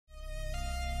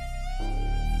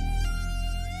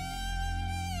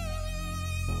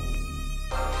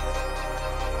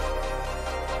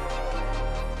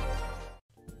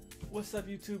What's up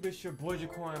YouTube, it's your boy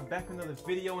Jakwon, back with another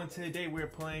video, and today we're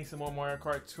playing some more Mario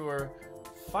Kart Tour.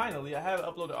 Finally, I haven't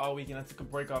uploaded all weekend. I took a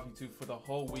break off YouTube for the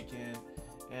whole weekend,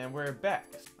 and we're back.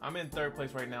 I'm in third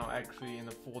place right now, actually in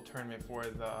the full tournament for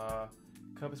the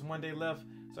Cup. It's 1 day left,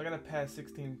 so I gotta pass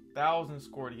 16,000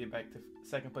 score to get back to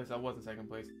second place. I was in second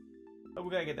place, but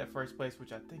we gotta get that first place,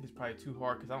 which I think is probably too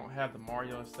hard because I don't have the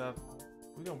Mario and stuff.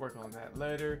 We're gonna work on that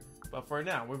later, but for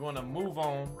now, we're gonna move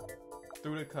on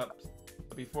through the cups.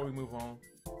 But before we move on,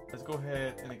 let's go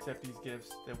ahead and accept these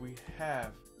gifts that we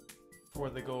have for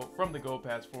the from the Gold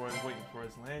Pass for us, waiting for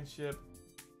his land ship,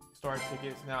 star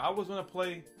tickets. Now, I was gonna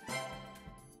play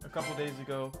a couple days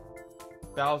ago.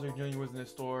 Bowser Jr. was in the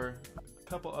store, a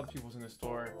couple other people was in the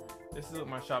store. This is what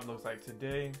my shop looks like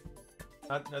today.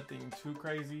 Nothing too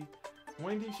crazy.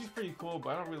 Wendy, she's pretty cool, but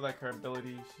I don't really like her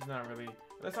ability. She's not really.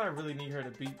 Unless I really need her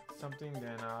to beat something,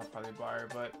 then I'll probably buy her.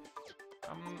 But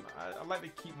I like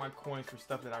to keep my coins for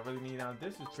stuff that I really need. Now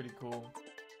this is pretty cool.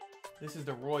 This is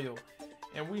the Royal,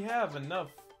 and we have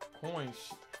enough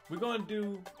coins. We're gonna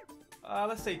do,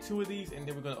 let's say 2 of these, and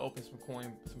then we're gonna open some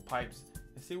pipes,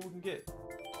 and see what we can get.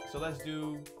 So let's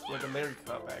do the Larry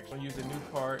Cup. Actually, I'll use a new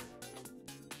card.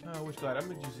 Which glad I'm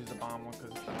gonna just use the bomb one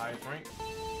because it's the highest rank.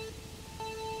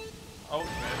 Okay,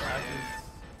 I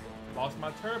just lost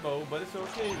my turbo, but it's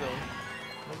okay though.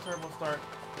 No turbo start.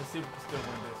 Let's see if we can still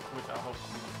win this, which I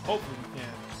hopefully we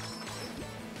can.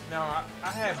 Now,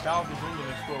 I had Bowser Jr. in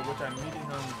the store, which I needed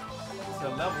him to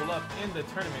level up in the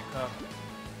tournament cup.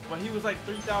 But he was like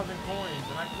 3,000 coins,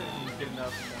 and I couldn't even get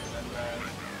enough that bad.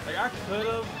 Like, I could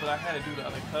have, but I had to do the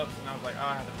other cups, and I was like,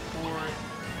 oh, I had to pour it.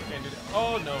 Can't do that.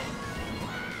 Oh, no.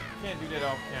 Can't do that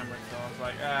off camera, so I was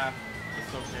like,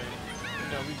 it's okay. You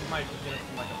know, we might get it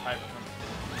from like a pipe or something.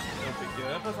 No big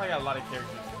deal. Plus, I got a lot of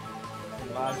characters.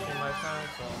 Live stream last time,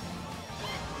 so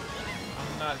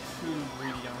I'm not too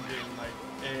greedy on getting like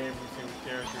every single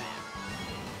character.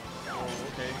 Oh,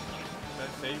 okay.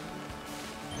 That's safe.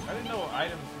 I didn't know what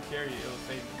items to carry it was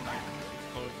safe from like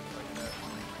explosions like that.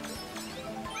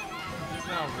 Just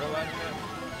now realizing that.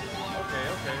 Okay,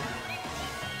 okay.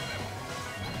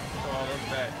 Oh, all those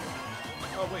back.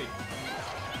 Oh wait.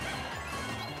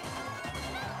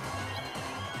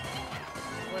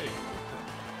 Wait.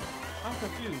 I'm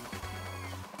confused.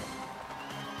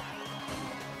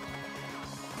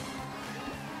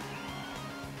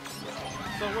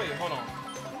 So wait, hold on.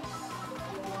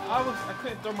 I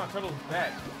couldn't throw my turtles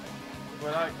back,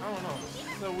 but I don't know.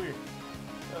 It's so weird.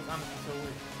 That was honestly so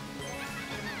weird.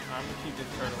 I'm gonna keep this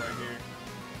turtle right here.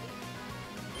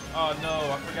 Oh no,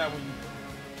 I forgot when you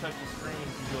touch the screen,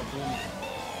 you do a boost.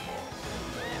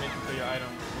 Make you throw your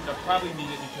item, which I probably need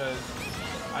it because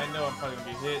I know I'm probably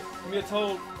gonna get hit. I'm gonna get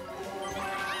told.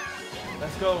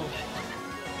 Let's go.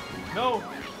 No,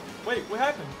 wait, what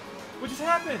happened? What just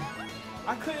happened?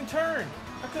 I couldn't turn.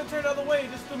 I couldn't turn the other way.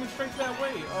 It just threw me straight that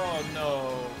way. Oh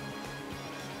no.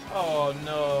 Oh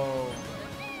no.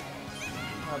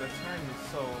 Oh, the turn is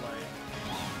so like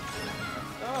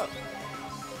messed up.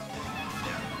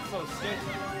 So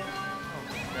sketchy. Oh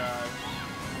my god.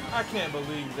 I can't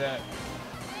believe that.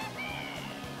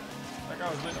 Like I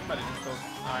was I'm about to just go.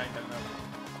 I ain't got enough.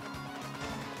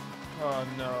 Oh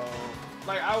no.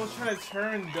 Like I was trying to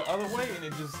turn the other way and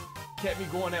it just kept me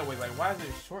going that way. Like why is there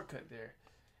a shortcut there?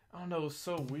 I don't know, it was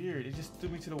so weird. It just threw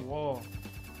me to the wall.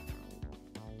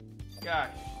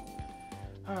 Gosh.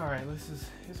 Alright,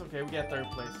 it's okay. We got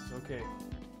third place. It's okay.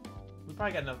 We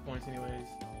probably got enough points anyways.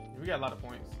 We got a lot of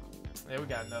points. Yeah, we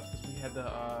got enough because we had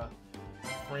the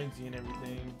frenzy and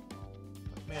everything.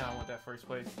 But man, I want that first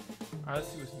place. Alright, let's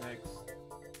see what's next.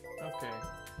 Okay.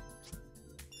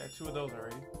 Got 2 of those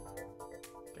already.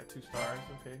 Got 2 stars.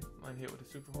 Okay. Line hit with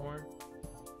the super horn.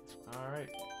 Alright.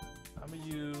 I'm gonna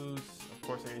use, of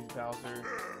course, I use Bowser.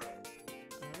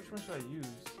 Which one should I use?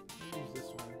 I'm gonna use this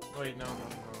one. Wait, no.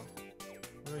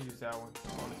 I'm gonna use that one.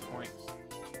 Bonus points.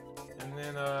 And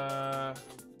then,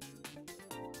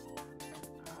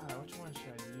 which one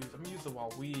should I use? I'm gonna use the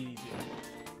Waluigi.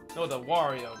 No, the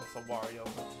Wario. That's a Wario.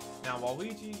 Now,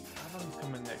 Waluigi, I know he's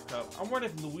coming next cup. I'm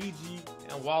wondering if Luigi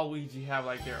and Waluigi have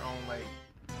like their own like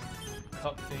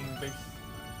cup thing, based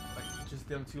like just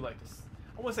them two, like this.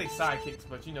 I wouldn't say sidekicks,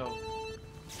 but you know,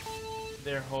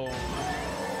 their whole.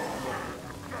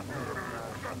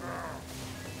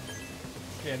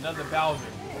 Okay, another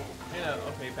Bowser. Yeah,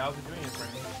 okay, Bowser Jr.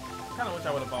 friend. Kind of wish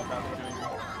I would have bought Bowser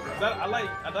Jr. I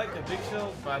like the big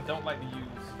shells, but I don't like to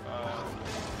use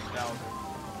Bowser.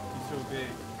 He's too big.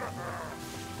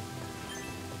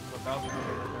 So Bowser Jr.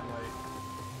 would have been like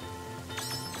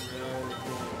really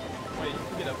cool. Wait, you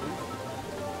can get a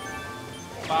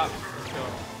boost. Bop, let's go.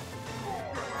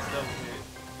 Double hit.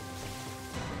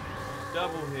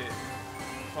 Double hit.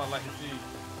 That's what I like to see.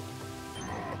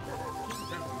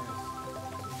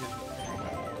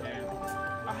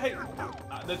 I hate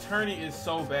the turning is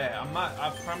so bad.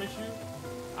 I promise you,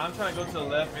 I'm trying to go to the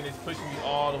left and it's pushing me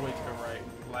all the way to the right.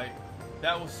 Like,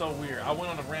 that was so weird. I went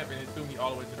on the ramp and it threw me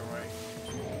all the way to the right.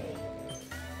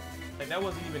 Like, that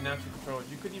wasn't even natural controls.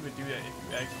 You couldn't even do that if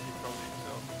you actually controlled it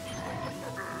yourself.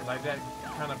 Like, that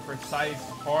kind of precise,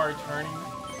 hard turning,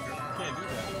 you can't do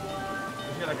that.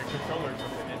 You get like a controller or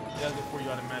something, and it does it for you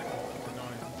automatically. It's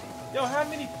annoying. Yo, how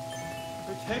many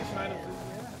protection items does he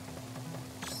have?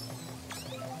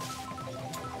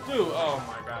 Dude, oh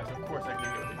my gosh, of course I gave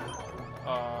it a let me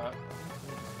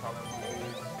just call that one of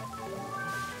these.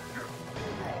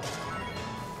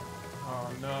 Oh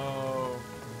no.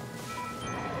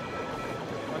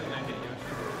 Why didn't I hit you?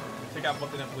 Take out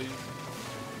both of them, please.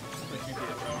 That's what you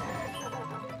did, bro.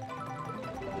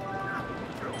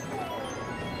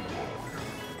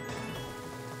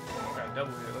 Got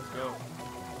double here, let's go.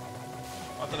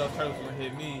 I thought those turtles were gonna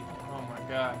hit me. Oh my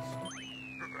gosh.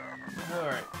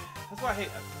 Alright. That's why I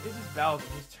hate it's just Bowser.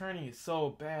 His turning is so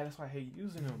bad. That's why I hate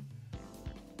using him.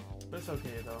 But it's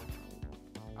okay though.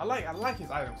 I like his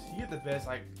items. He gets the best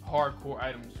like hardcore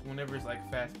items whenever it's like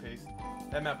fast paced.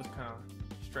 That map was kinda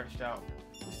stretched out.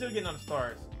 We're still getting on the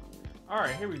stars.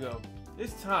 Alright, here we go.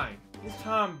 It's time. It's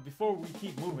time before we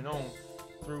keep moving on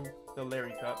through the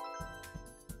Larry Cup.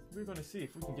 We're gonna see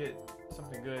if we can get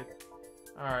something good.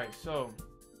 Alright, so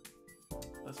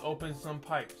let's open some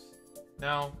pipes.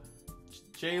 Now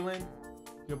Jalen,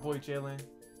 your boy Jalen,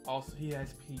 also he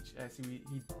has Peach as he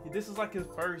this is like his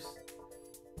first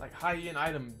like high-end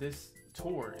item this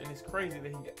tour, and it's crazy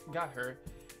that he got her.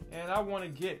 And I want to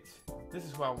get, this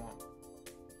is who I want.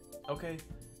 Okay,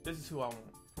 this is who I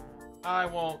want. I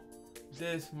want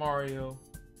this Mario.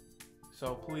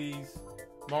 So please,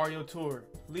 Mario Tour,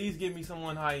 please give me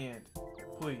someone high-end,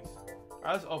 please. All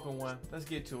right, let's open one. Let's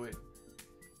get to it.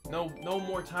 No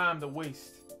more time to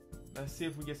waste. Let's see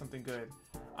if we get something good.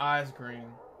 Eyes green.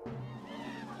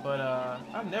 But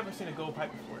I've never seen a gold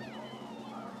pipe before.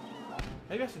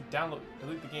 Maybe I should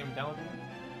delete the game and download it.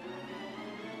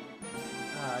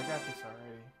 I got this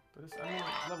already. But it's, I mean,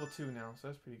 it's level 2 now, so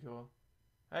that's pretty cool.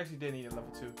 I actually did need a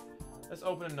level 2. Let's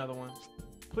open another one.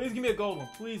 Please give me a gold one.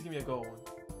 Please give me a gold one.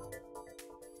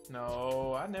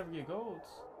 No, I never get golds.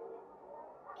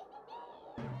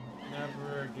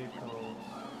 Never get golds.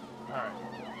 Alright.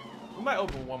 We might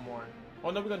open one more.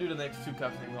 Oh no, we're gonna do the next 2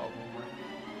 cups and then we'll open one more.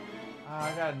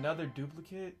 I got another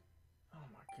duplicate. Oh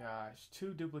my gosh.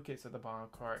 2 duplicates at the bottom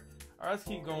cart. Alright, let's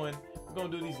keep going. We're gonna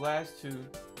do these last 2.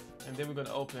 And then we're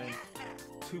gonna open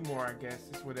 2 more, I guess.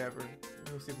 It's whatever.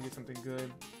 We'll see if we get something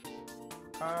good.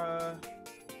 I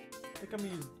think I'm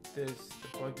gonna use this, the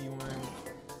buggy one. I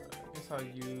guess I'll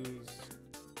use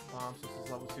bomb since it's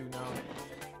level 2 now.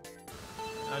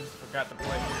 I just forgot to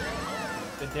play.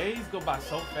 The days go by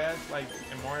so fast, like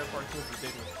in Mario Kart 2, it's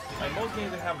ridiculous. Like most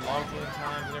games that have login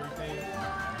times and everything,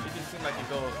 it just seems like it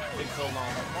takes so long.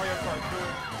 Like Mario Kart 2,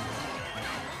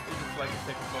 it just like it's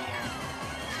taking so long.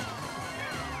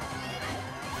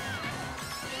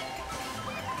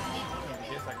 I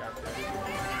guess I got that. Oh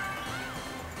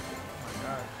my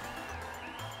god.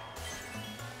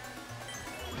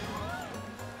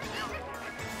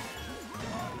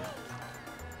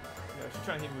 She's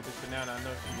trying to hit me with this banana. I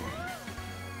know she is.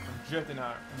 I'm drifting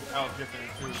out. I'm out drifting her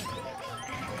too.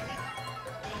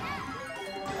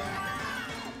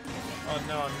 Oh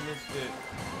no, I missed it.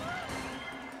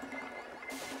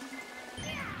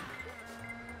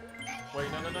 Wait,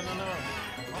 no.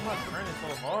 Why am I turning so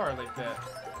hard like that?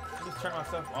 I just turned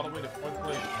myself all the way to 4th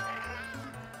place.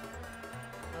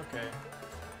 Okay.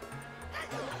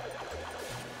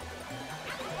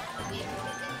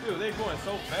 Dude, they're going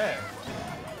so fast.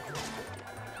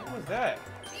 What was that?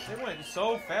 They went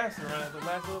so fast around at the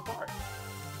last little part.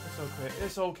 It's okay.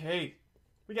 It's okay.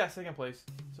 We got 2nd place.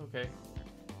 It's okay.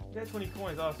 We got 20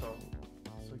 coins also.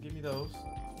 So give me those.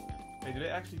 Hey, do they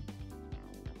actually...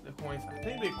 The coins... I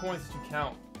think the coins that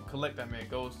you collect that, man,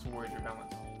 goes towards your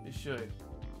balance. It should.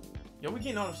 Yo, we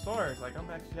getting all the stars. Like, I'm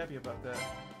actually happy about that.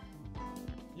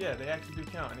 Yeah, they actually do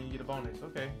count, and then you get a bonus.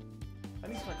 Okay. I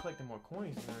need to start collecting more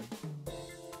coins, man.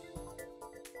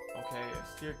 Okay,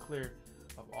 steer clear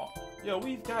of all. Yo,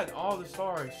 we've got all the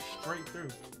stars straight through.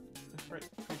 That's right,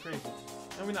 pretty crazy.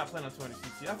 And we're not playing on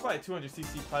 200cc. I feel like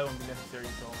 200cc probably won't be necessary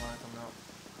until online comes out.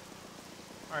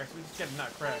 Alright, so we just gotta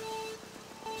not crash.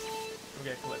 We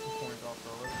gotta collect some coins also.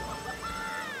 Let's go.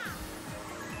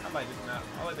 I like this map.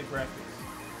 I like the graphics.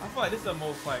 I feel like this is the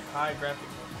most like high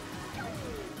graphics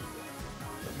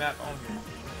map on here.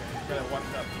 Okay, you gotta watch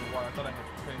out for the water. I thought I had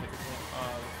to hit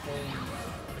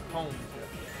the cones. Yeah.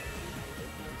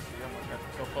 Let's see, I'm gonna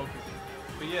That's so focused.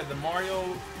 But yeah, the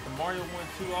Mario one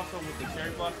too, also with the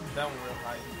cherry blossoms, that one real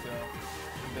high detail.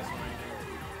 And this one right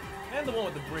here. And the one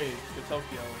with the bridge, the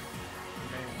Tokyo. The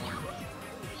main one.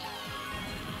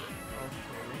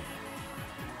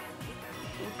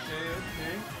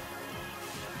 Okay.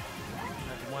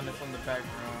 That's the one that's on the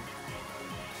background.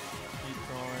 Keep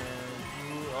going.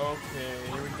 Ooh, okay,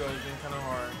 here we go. It's getting kind of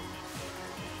hard.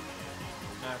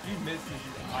 Now, if you miss this,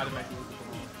 you automatically lose the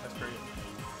balloon. That's crazy.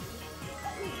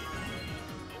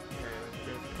 Okay, let's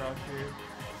get across here.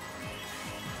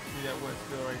 See that wood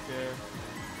still right there.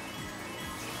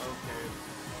 Okay.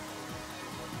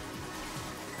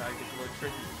 Gotta get a little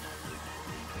tricky.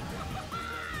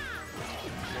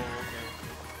 Whoa, okay.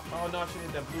 Oh no, I should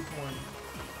hit that blue coin.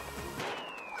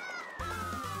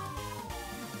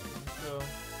 So,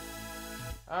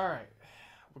 alright.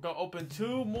 We're gonna open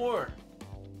two more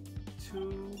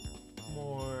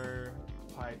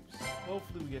pipes.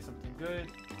 Hopefully we get something good.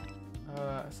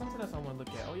 Something else I want to look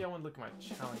at. Oh yeah, I want to look at my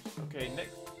challenge. Okay,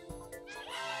 next.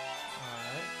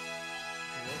 Alright.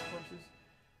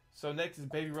 So next is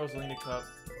Baby Rosalina Cup.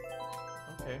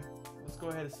 Okay, let's go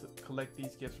ahead and collect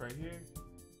these gifts right here.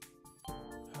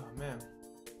 Oh man.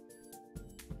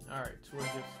 Alright, tour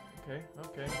gifts.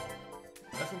 Okay.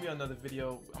 That's gonna be another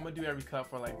video. I'm gonna do every cup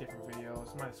for like different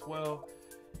videos. Might as well.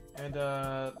 And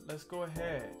let's go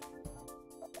ahead.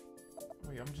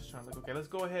 Wait, I'm just trying to look. Okay, let's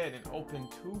go ahead and open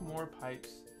two more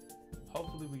pipes.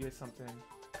 Hopefully we get something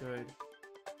good.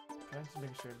 Okay, just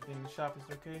making sure everything in the shop is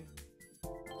okay.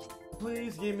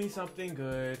 Please give me something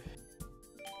good.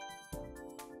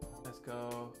 Let's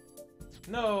go.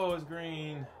 No, it's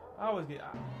green. I always get.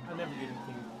 I never get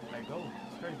anything like gold.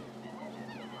 It's crazy.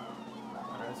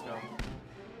 Alright, let's go.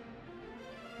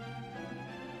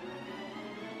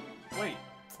 Wait.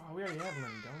 Oh, we already have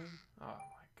money, don't we? Oh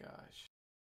my gosh.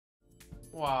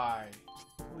 Why?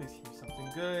 Please give me something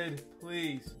good.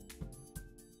 Please.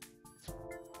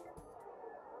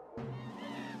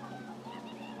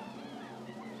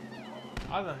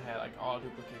 I done had like all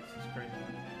duplicates. It's crazy.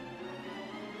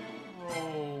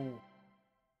 Oh.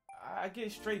 I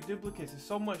get straight duplicates. There's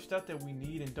so much stuff that we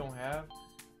need and don't have.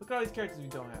 Look at all these characters we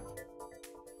don't have.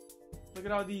 Look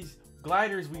at all these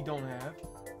gliders we don't have.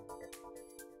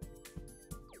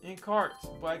 In carts,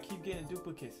 but I keep getting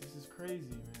duplicates. This is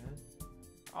crazy, man.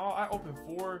 Oh, I opened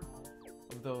 4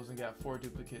 of those and got 4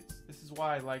 duplicates. This is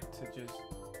why I like to just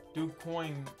do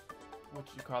coin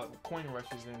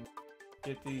rushes and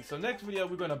get these. So next video,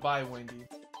 we're gonna buy Wendy,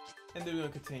 and then we're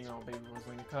gonna continue on Baby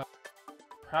Rosalina Cup.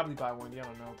 Probably buy Wendy. I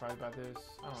don't know. Probably buy this.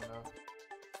 I don't know.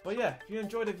 But yeah, if you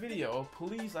enjoyed the video,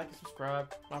 please like and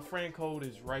subscribe. My friend code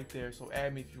is right there, so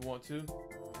add me if you want to.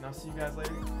 And I'll see you guys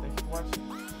later. Thanks for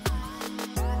watching.